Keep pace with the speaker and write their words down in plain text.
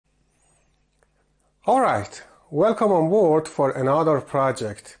Alright, welcome on board for another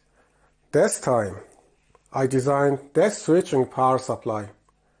project. This time, I designed this switching power supply.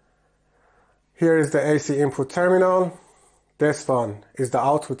 Here is the AC input terminal. This one is the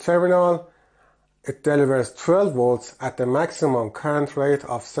output terminal. It delivers 12 volts at the maximum current rate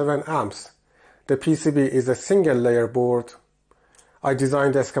of 7 amps. The PCB is a single layer board. I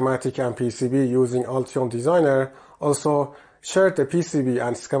designed the schematic and PCB using Altium Designer. Also shared the PCB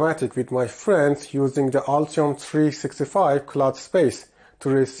and schematic with my friends using the Altium 365 cloud space to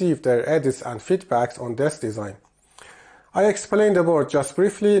receive their edits and feedbacks on this design. I explained the board just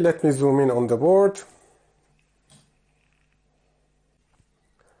briefly. Let me zoom in on the board.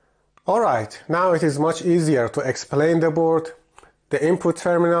 Alright, now it is much easier to explain the board. The input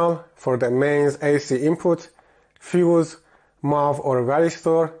terminal for the mains AC input, fuse, MOV or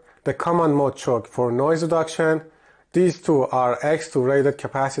resistor, the common mode choke for noise reduction. These two are X2 rated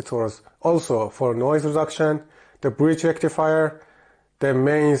capacitors also for noise reduction, the bridge rectifier, the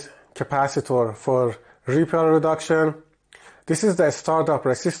mains capacitor for ripple reduction. This is the startup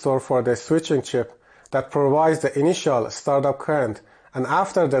resistor for the switching chip that provides the initial startup current, and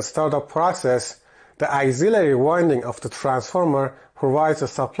after the startup process, the auxiliary winding of the transformer provides a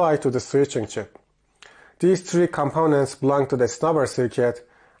supply to the switching chip. These three components belong to the snubber circuit,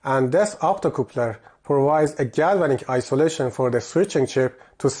 and this optocoupler provides a galvanic isolation for the switching chip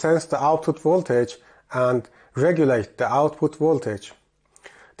to sense the output voltage and regulate the output voltage.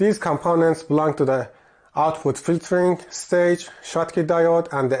 These components belong to the output filtering stage, Schottky diode,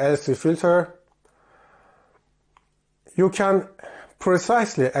 and the LC filter. You can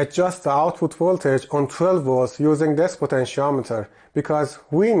precisely adjust the output voltage on 12 volts using this potentiometer because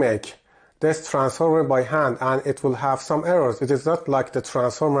we make this transformer by hand and it will have some errors. It is not like the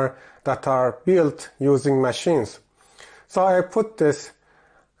transformer that are built using machines. So I put this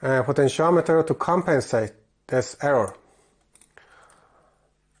potentiometer to compensate this error.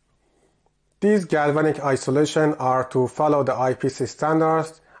 These galvanic isolation are to follow the IPC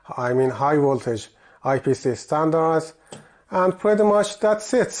standards, high voltage IPC standards, and pretty much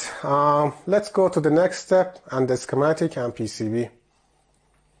that's it. Let's go to the next step and the schematic and PCB.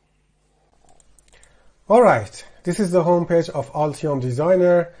 Alright, this is the homepage of Altium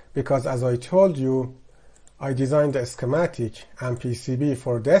Designer because as I told you, I designed the schematic and PCB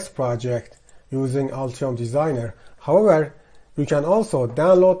for this project using Altium Designer. However, you can also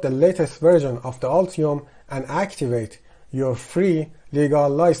download the latest version of the Altium and activate your free legal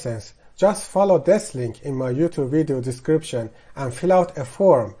license. Just follow this link in my YouTube video description and fill out a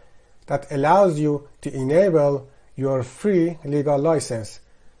form that allows you to enable your free legal license.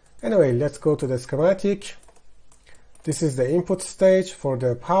 Anyway, let's go to the schematic. This is the input stage for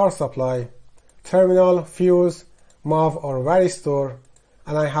the power supply, terminal, fuse, MOV or resistor,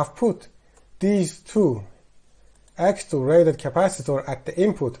 and I have put these two X2 rated capacitor at the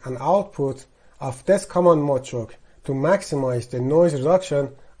input and output of this common mode choke to maximize the noise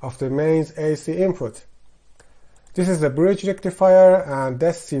reduction of the mains AC input. This is the bridge rectifier, and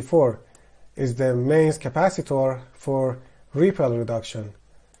this C4 is the mains capacitor for ripple reduction.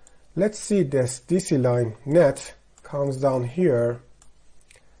 Let's see this DC line net comes down here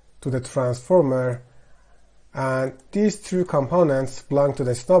to the transformer, and these two components belong to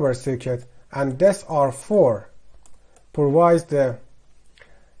the snubber circuit, and this R4 provides the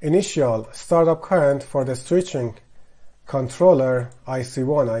initial startup current for the switching controller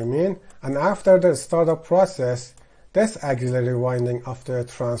IC1 and after the startup process, this auxiliary winding of the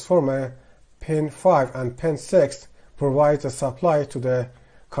transformer pin 5 and pin 6 provides a supply to the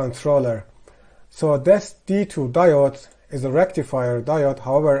controller. So this D2 diode is a rectifier diode.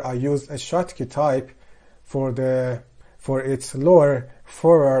 However, I used a Schottky type for its lower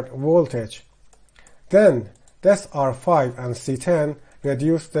forward voltage. Then this R5 and C10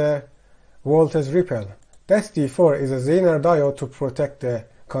 reduce the voltage ripple. This D4 is a Zener diode to protect the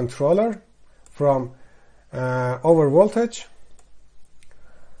controller from overvoltage.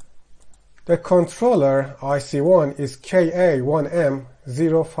 The controller IC1 is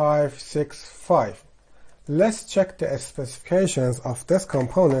KA1M0565. Let's check the specifications of this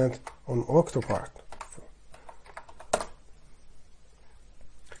component on Octopart.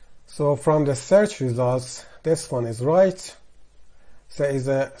 So from the search results, this one is right. So is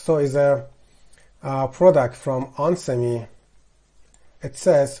a product from Onsemi. It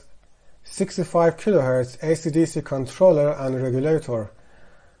says 65 kHz AC/DC controller and regulator.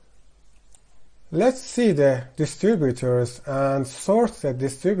 Let's see the distributors and sort the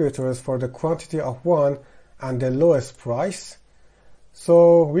distributors for the quantity of one and the lowest price.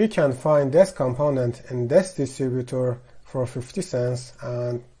 So we can find this component in this distributor for 50 cents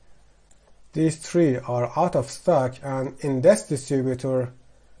and these three are out of stock, and in this distributor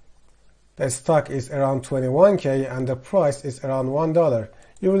the stock is around 21K and the price is around $1.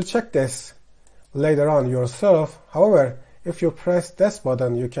 You will check this later on yourself. However, if you press this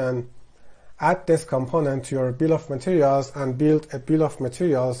button, you can add this component to your bill of materials and build a bill of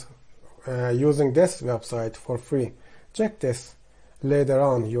materials using this website for free. Check this later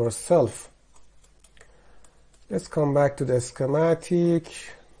on yourself. Let's come back to the schematic.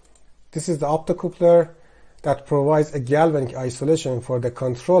 This is the optocoupler that provides a galvanic isolation for the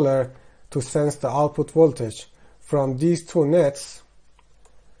controller to sense the output voltage from these two nets,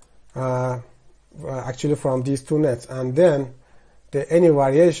 actually from these two nets, and then any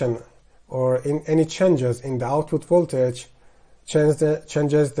variation or any changes in the output voltage changes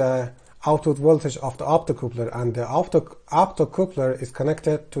the output voltage of the optocoupler, and the optocoupler is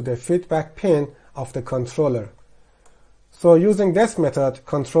connected to the feedback pin of the controller. So using this method,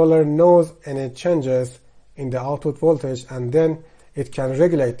 controller knows any changes in the output voltage, and then it can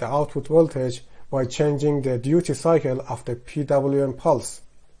regulate the output voltage by changing the duty cycle of the PWM pulse.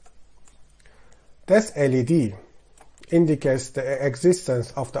 This LED indicates the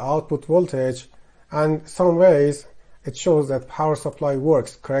existence of the output voltage, and some ways it shows that power supply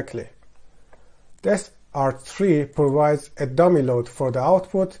works correctly. This R3 provides a dummy load for the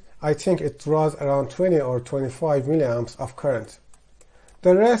output. I think it draws around 20 or 25 milliamps of current.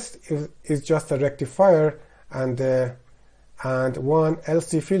 The rest is just a rectifier and one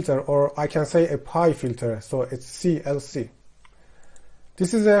LC filter, or I can say a pi filter, so it's CLC.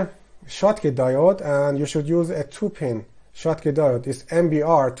 This is a Schottky diode, and you should use a 2-pin Schottky diode. This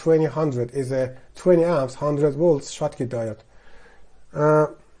MBR 2000 is a 20 amps 100 volts Schottky diode.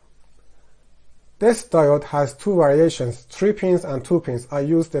 This diode has two variations, 3 pins and 2 pins. I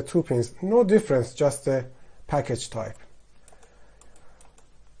use the 2 pins. No difference, just the package type.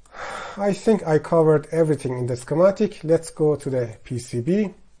 I think I covered everything in the schematic. Let's go to the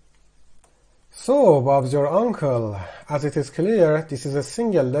PCB. So, Bob's your uncle. As it is clear, this is a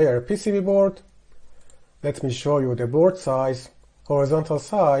single layer PCB board. Let me show you the board size. Horizontal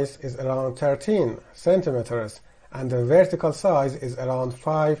size is around 13 centimeters and the vertical size is around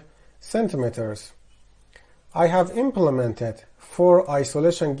 5 centimeters. I have implemented 4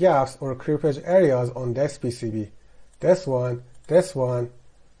 isolation gaps or creepage areas on this PCB. This one, this one,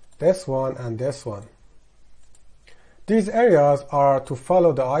 this one, and this one. These areas are to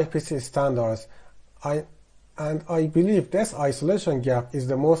follow the IPC standards, and I believe this isolation gap is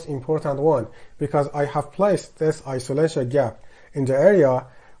the most important one because I have placed this isolation gap in the area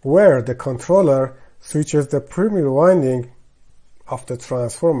where the controller switches the primary winding of the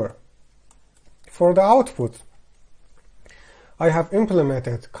transformer. For the output, I have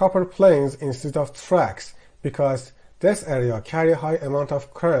implemented copper planes instead of tracks because this area carry high amount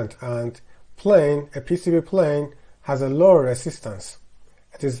of current, and a PCB plane has a lower resistance.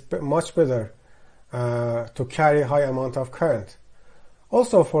 It is much better to carry high amount of current.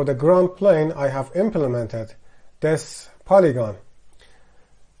 Also for the ground plane, I have implemented this polygon.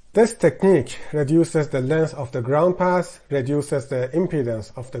 This technique reduces the length of the ground path, reduces the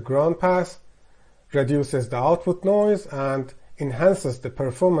impedance of the ground path, reduces the output noise, and enhances the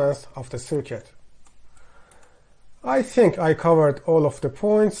performance of the circuit. I think I covered all of the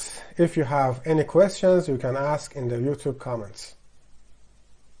points. If you have any questions, you can ask in the YouTube comments.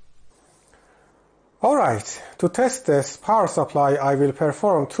 Alright, to test this power supply, I will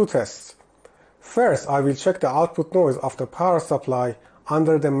perform 2 tests. First, I will check the output noise of the power supply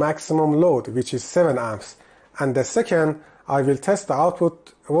under the maximum load, which is 7 amps. And the second, I will test the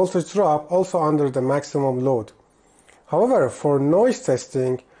output voltage drop also under the maximum load. However, for noise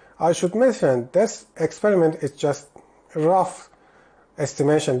testing, I should mention this experiment is just rough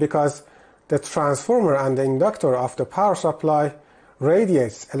estimation because the transformer and the inductor of the power supply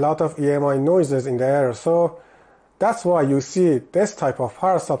radiates a lot of EMI noises in the air. So that's why you see this type of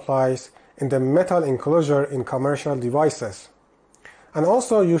power supplies in the metal enclosure in commercial devices. And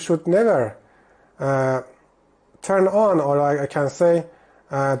also you should never turn on, or I can say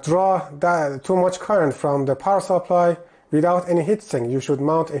draw too much current from the power supply without any heatsink. You should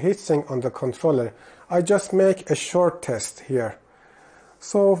mount a heatsink on the controller. I just make a short test here.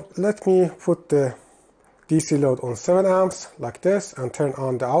 So let me put the DC load on 7 amps like this and turn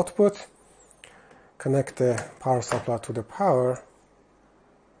on the output. Connect the power supply to the power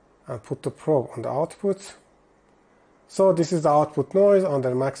and put the probe on the output. So this is the output noise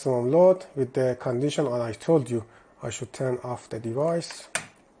under maximum load with the condition I told you I should turn off the device.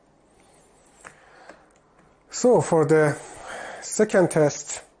 So for the second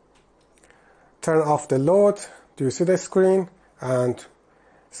test, turn off the load. Do you see the screen? And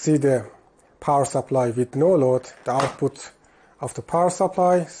see the power supply with no load, the output of the power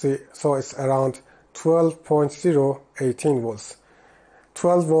supply, so it's around 12.018 volts.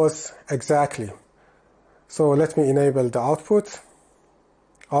 12 volts exactly. So let me enable the output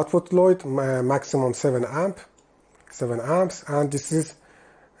load, maximum 7 amps, and this is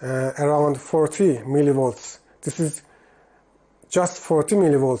around 40 millivolts. This is just 40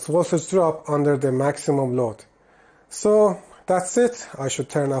 millivolts voltage drop under the maximum load. So that's it. I should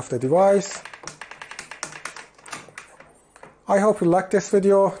turn off the device. I hope you liked this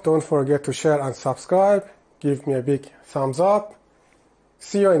video. Don't forget to share and subscribe. Give me a big thumbs up.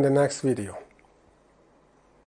 See you in the next video.